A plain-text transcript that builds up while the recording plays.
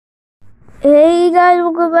Hey guys,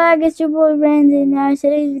 welcome back. It's your boy Brandon. Now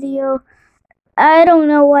today's video, I don't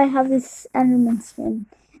know why I have this Enderman skin.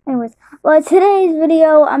 Anyways, well, today's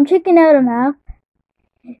video, I'm checking out a map.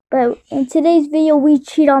 But in today's video, we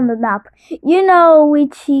cheat on the map. You know, we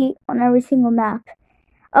cheat on every single map.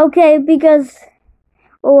 Okay, because,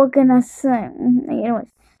 well, what can I say? Anyways,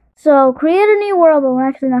 so create a new world, but we're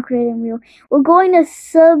actually not creating a new world. We're going to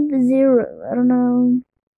Sub-Zero. I don't know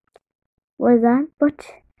what is that, but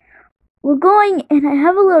we're going, and I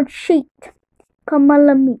have a little cheat.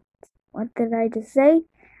 Kamala meat. What did I just say?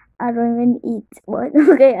 I don't even eat. What?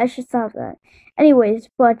 Okay, I should stop that. Anyways,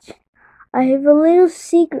 but I have a little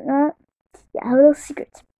secret. Yeah, I have a little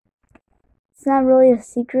secret. It's not really a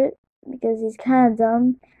secret because he's kind of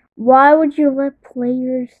dumb. Why would you let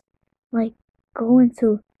players like go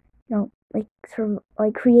into,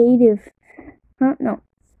 like creative? Huh? No,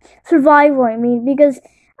 survival. I mean, because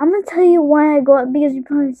I'm gonna tell you why I go out. Because you're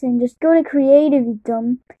probably saying just go to creative, you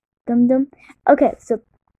dumb. Okay, so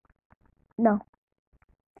no.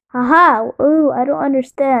 Haha. Ooh, I don't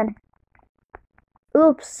understand.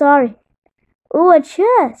 Oops, sorry. Ooh, a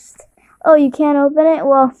chest. Oh, you can't open it?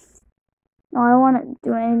 Well, no, I don't want to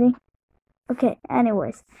do anything. Okay,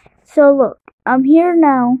 anyways. So look, I'm here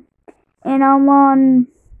now, and I'm on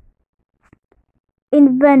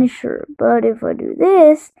adventure. But if I do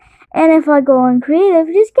this, and if I go on creative,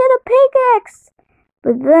 just get a pickaxe.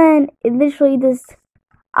 But then it literally just,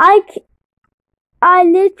 I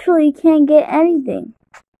literally can't get anything.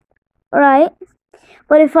 Alright?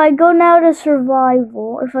 But if I go now to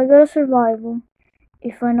survival, if I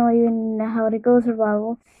know even how to go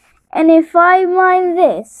survival, and if I mine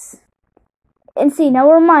this, and see, now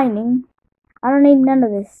we're mining. I don't need none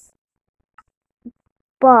of this.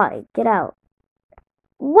 Bye. Get out.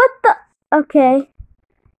 What the? Okay.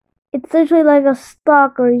 It's literally like a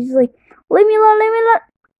stalker. He's like, leave me alone.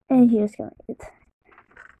 And he just got it.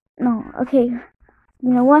 No, okay. You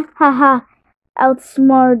know what? Haha.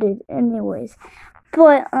 Outsmarted. Anyways.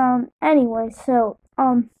 But, anyway, so,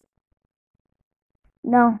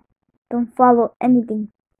 no. Don't follow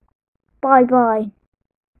anything. Bye.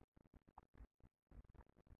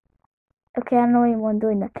 Okay, I don't know anyone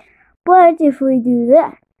doing that. But if we do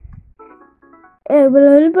that.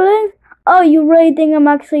 Oh, you really think I'm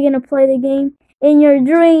actually gonna play the game? In your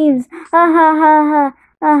dreams. Ha.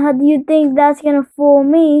 Do you think that's gonna fool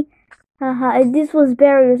me? If this was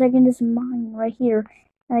barriers, I can just mine right here.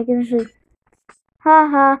 And I can just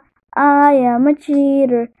I am a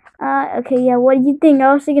cheater. Okay, yeah, what do you think?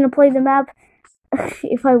 I was gonna play the map.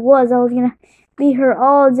 If I was gonna be here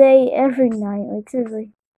all day, every night. Like,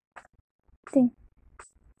 seriously.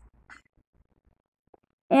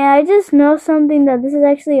 And I just know something, that this is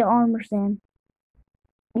actually an armor stand.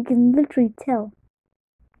 You can literally tell.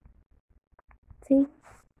 See?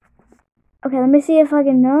 Okay, let me see if I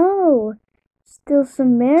can. No. Still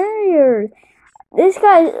some barriers. This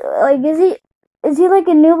guy, like, is he like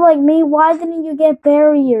a noob like me? Why didn't you get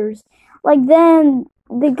barriers? Like, then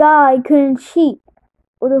the guy couldn't cheat.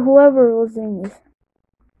 Or whoever was doing this.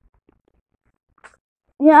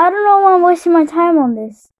 Yeah, I don't know why I'm wasting my time on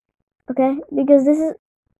this. Okay? Because this is...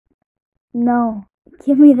 No.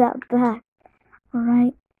 Give me that back.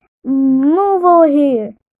 Alright? Move over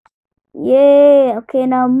here. Yeah. Okay,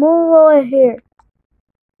 now move over here.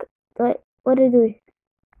 Wait, what did I do?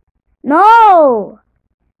 No!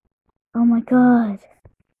 Oh my god.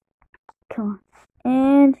 Come on.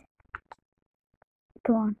 And...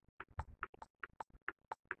 Come on.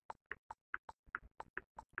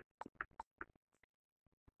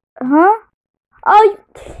 Huh? Oh!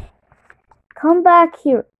 Come back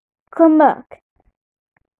here. Come back.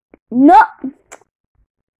 No!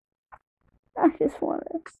 I just want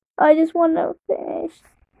to finish.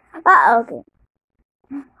 Okay.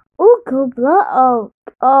 Oh, go blood.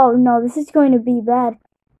 Oh no, this is going to be bad.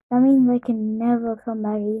 That means I can never come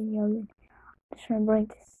back again. I'm just trying to break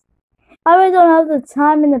this. I really don't have the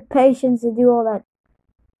time and the patience to do all that.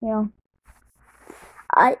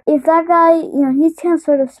 If that guy, he's kind of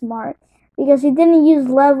sort of smart. Because he didn't use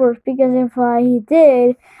levers, because if he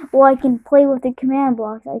did, well, I can play with the command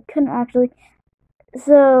blocks. I couldn't actually.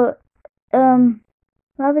 So, what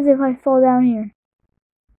happens if I fall down here?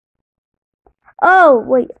 Oh,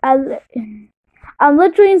 wait, I'm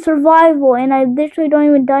literally in survival, and I literally don't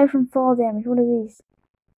even die from fall damage. What are these?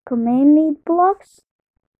 Command need blocks?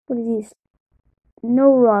 What are these?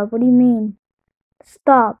 No rod, what do you mean?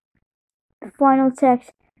 Stop. Final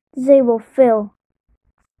text. Disable, fill.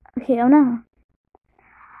 Okay, oh no.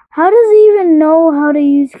 How does he even know how to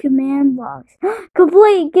use command blocks?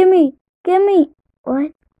 Complete! Gimme!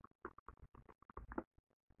 What?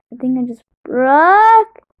 I think I just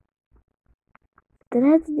broke. Did I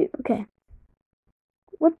have to do? Okay.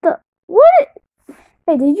 What the? What?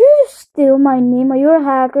 Hey, did you just steal my name? Are you a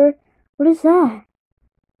hacker? What is that?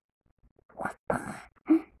 What the?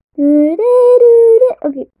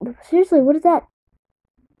 Okay, seriously, what is that?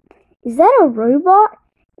 Is that a robot?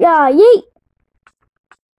 Yeah, yeet!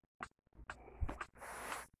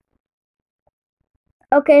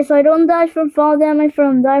 Okay, so I don't die from fall damage,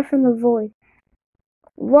 die from the void.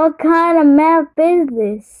 What kind of map is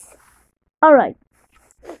this? Alright.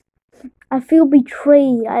 I feel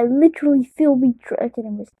betrayed. I literally feel betrayed. Okay,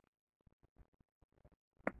 anyways.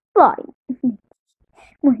 Bye.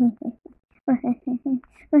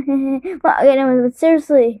 Okay, anyways, but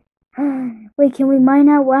seriously. Wait, can we mine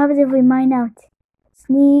out? What happens if we mine out?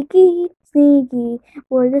 Sneaky, sneaky.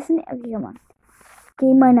 Where the snake? Okay, come on. Can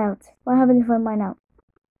you mine out? What happens if I mine out?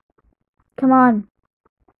 Come on.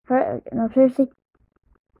 No, seriously.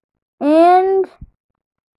 And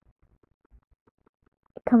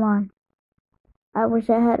come on. I wish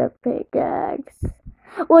I had a pickaxe.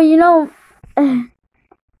 Well, you know,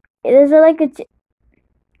 there's like a.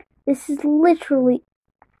 This is literally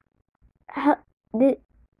how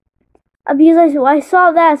because I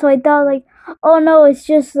saw that, so I thought like, oh no, it's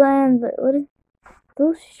just land. But what is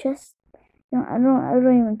those chests? No, I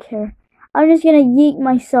don't even care. I'm just gonna yeet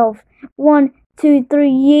myself. 1, 2, 3,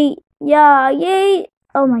 yeet. Yeah, yeet.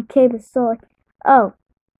 Oh, my cape is so. Oh,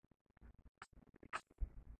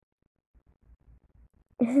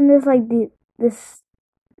 isn't this like this?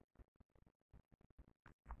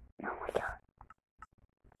 Oh my god.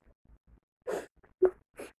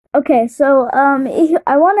 Okay, so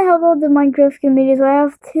I want to help out the Minecraft community, so I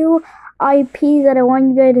have 2 IPs that I want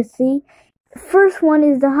you guys to see. First one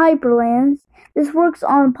is the Hyperlands. This works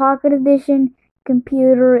on Pocket Edition,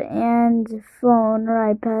 computer, and phone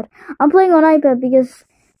or iPad. I'm playing on iPad because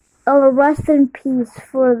rest in peace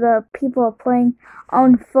for the people playing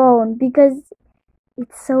on phone because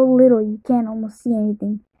it's so little you can't almost see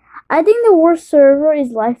anything. I think the worst server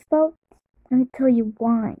is Lifeboat. Let me tell you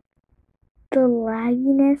why. The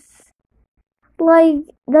lagginess. Like,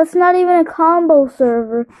 that's not even a combo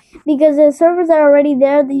server because the servers that are already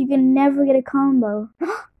there that you can never get a combo.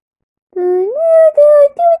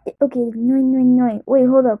 Okay, wait,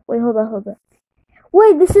 hold up.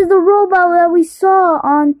 Wait, this is the robot that we saw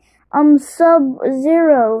on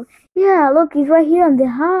Sub-Zero. Yeah, look, he's right here on the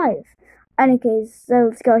hive. Any case, so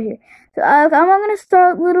let's go here. So I'm gonna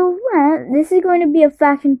start little. This is going to be a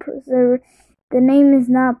faction server. The name is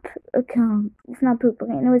not it's not poop.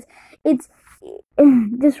 Okay, anyways, it's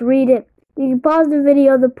just read it. You can pause the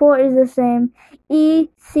video. The port is the same.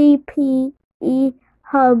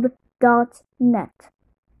 ecpehub.net.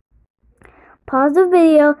 Pause the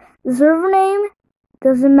video. The server name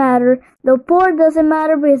doesn't matter. The port doesn't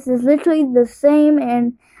matter because it's literally the same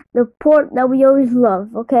and the port that we always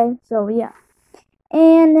love. Okay, so yeah.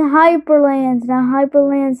 And Hyperlands. Now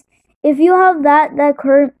Hyperlands, if you have that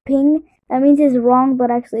current ping, that means it's wrong, but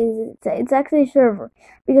actually it's actually a server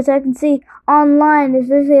because I can see online there's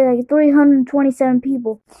literally like 327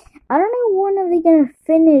 people. I don't know when are they gonna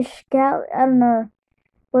finish. I don't know.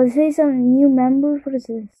 Will they say some new members? What is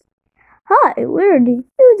this? Hi, we're here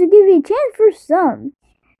to give you a chance for some.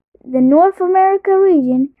 The North America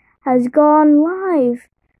region has gone live.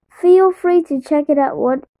 Feel free to check it out.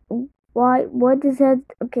 What does that?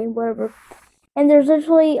 Okay, whatever. And there's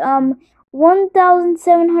literally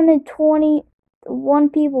 1,721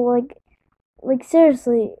 people. Like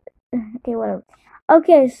seriously. Okay, whatever.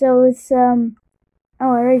 Okay, so it's oh, I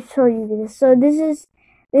already showed you this. So this is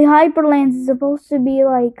the Hyperlands is supposed to be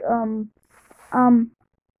like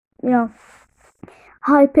you know,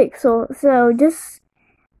 high pixel. So just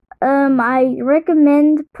I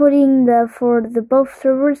recommend putting for the both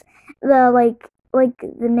servers the like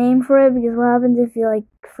the name for it, because what happens if you like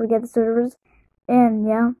forget the servers? And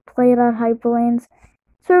yeah, play it at Hyperlands.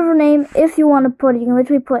 Server name, if you want to put it, you can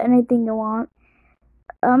literally put anything you want.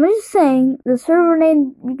 I'm just saying, the server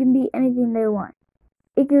name, you can be anything they want.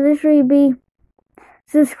 It can literally be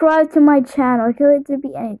subscribe to my channel. It can literally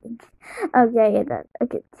be anything. Okay, I get that.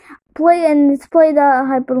 Okay. Let's play the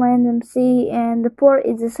Hyperland MC, and the port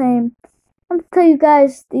is the same. I'm gonna tell you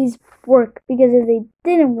guys these work, because if they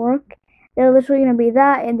didn't work, they're literally gonna be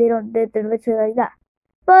that, and they're literally like that.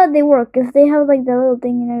 But they work if they have like the little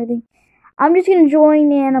thing and everything. I'm just gonna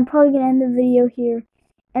join, and I'm probably gonna end the video here.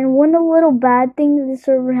 And one little bad thing that this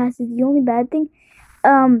server has is the only bad thing.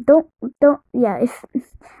 If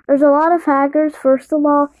there's a lot of hackers, first of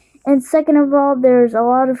all, and second of all, there's a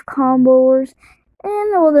lot of comboers.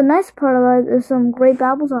 And well, the nice part about it is some great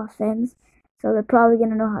applesauce fans, so they're probably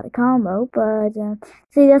gonna know how to combo. But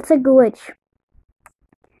see, that's a glitch.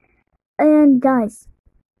 And guys,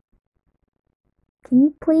 can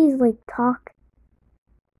you please like talk?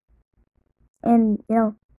 And okay,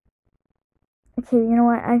 you know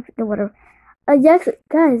what? Whatever. Yes,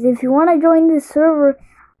 guys, if you want to join this server,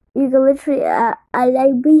 you can literally.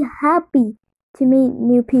 I'd be happy to meet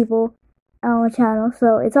new people on my channel.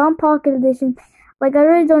 So it's on Pocket Edition. Like, I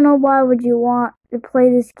really don't know why would you want to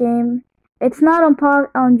play this game. It's not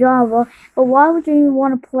on Java, but why would you even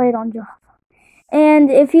want to play it on Java?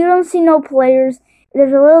 And if you don't see no players,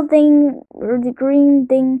 there's a little thing, or the green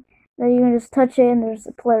thing, that you can just touch it and there's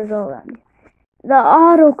the players all around you. The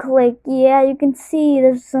auto-click, yeah, you can see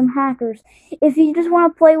there's some hackers. If you just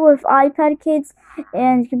want to play with iPad kids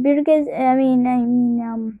and computer kids,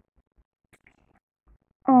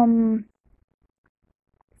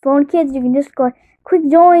 phone kids, you can just go quick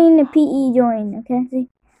join, PE join, okay? See?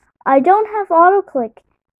 I don't have auto-click.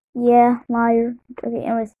 Yeah, liar. Okay,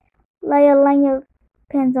 anyways. Lighting your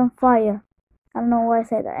pants on fire. I don't know why I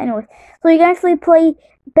said that. Anyways, so you can actually play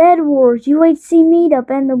Bed Wars, UHC Meetup,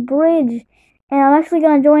 and the Bridge. And I'm actually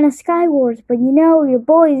gonna join a Sky Wars, but your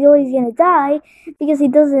boy's always gonna die because he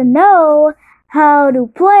doesn't know how to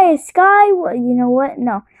play Sky Wars. You know what?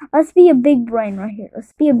 No. Let's be a big brain right here.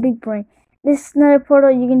 Let's be a big brain. This is not a portal,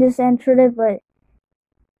 you can just enter it, but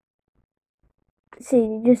see,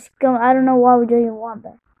 you just go. I don't know why would you even want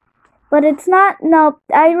that. But it's not, no,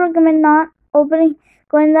 I recommend not going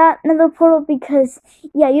that nether portal because,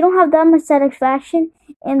 yeah, you don't have that much satisfaction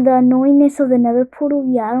and the annoyingness of the nether portal.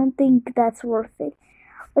 Yeah, I don't think that's worth it.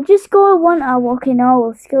 But just go at one hour. Okay, now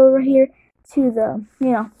let's go over here to the,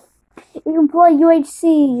 you can play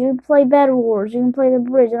UHC, you can play Bed Wars, you can play the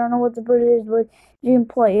Bridge. I don't know what the Bridge is, but you can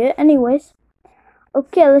play it. Anyways,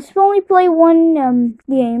 okay, let's only play one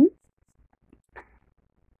game.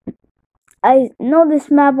 I know this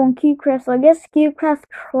map on CubeCraft, so I guess CubeCraft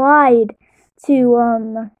tried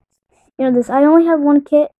to, this. I only have one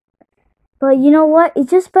kit, but you know what? It's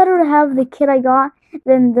just better to have the kit I got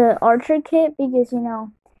than the Archer kit because,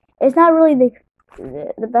 it's not really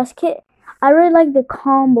the best kit. I really like the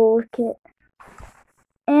combo kit.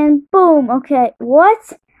 And boom, okay,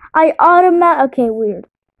 what? Okay, weird.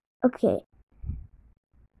 Okay,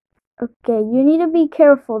 you need to be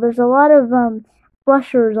careful. There's a lot of,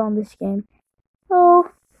 rushers on this game.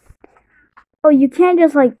 Oh, you can't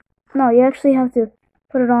just no, you actually have to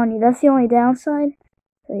put it on you. That's the only downside.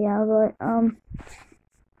 So yeah, but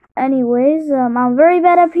anyways, I'm very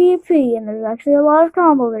bad at PvP, and there's actually a lot of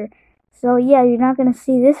combo there. So yeah, you're not gonna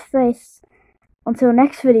see this face until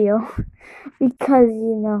next video because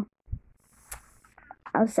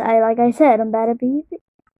like I said, I'm bad at PvP.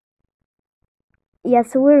 Yeah,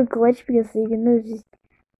 it's a weird glitch because you can lose.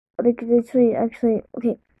 They could actually.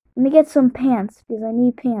 Okay, let me get some pants because I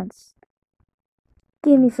need pants.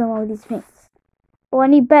 Give me some of these pants. Oh, I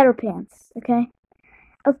need better pants, okay?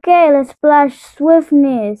 Okay, let's splash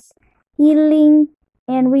swiftness, healing,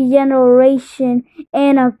 and regeneration,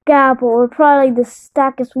 and a gapple. We're probably the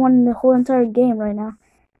stackest one in the whole entire game right now.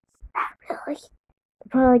 Not really.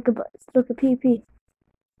 Probably look at PvP.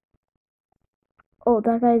 Oh,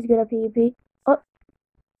 that guy is good at PvP. Oh,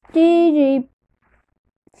 GG.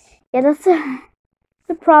 Yeah, that's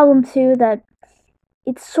the problem too, that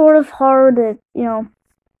it's sort of hard to,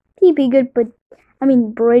 PvP good, but,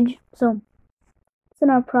 bridge, so it's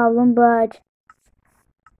not a problem, but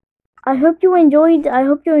I hope you enjoyed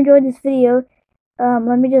this video.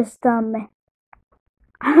 Let me just, I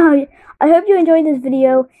hope you enjoyed this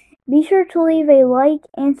video. Be sure to leave a like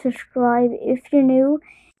and subscribe if you're new,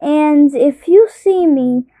 and if you see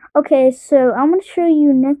me, okay, so I'm going to show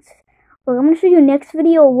you next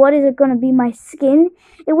video what is it going to be my skin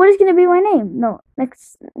and what is going to be my name. No,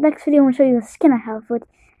 next video I'm going to show you the skin I have with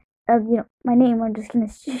my name. I'm just going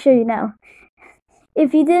to show you now.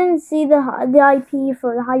 If you didn't see the IP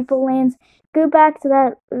for the Hyperlands, go back to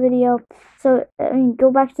that video. So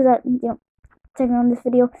go back to that second on this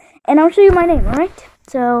video, and I'll show you my name. All right.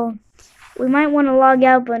 So we might want to log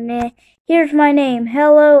out, but here's my name.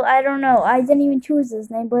 Hello. I don't know. I didn't even choose this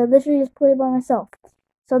name, but I literally just put it by myself.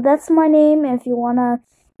 So that's my name. If you wanna,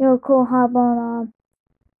 go hop on.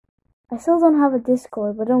 I still don't have a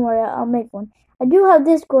Discord, but don't worry, I'll make one. I do have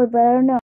Discord, but I don't know.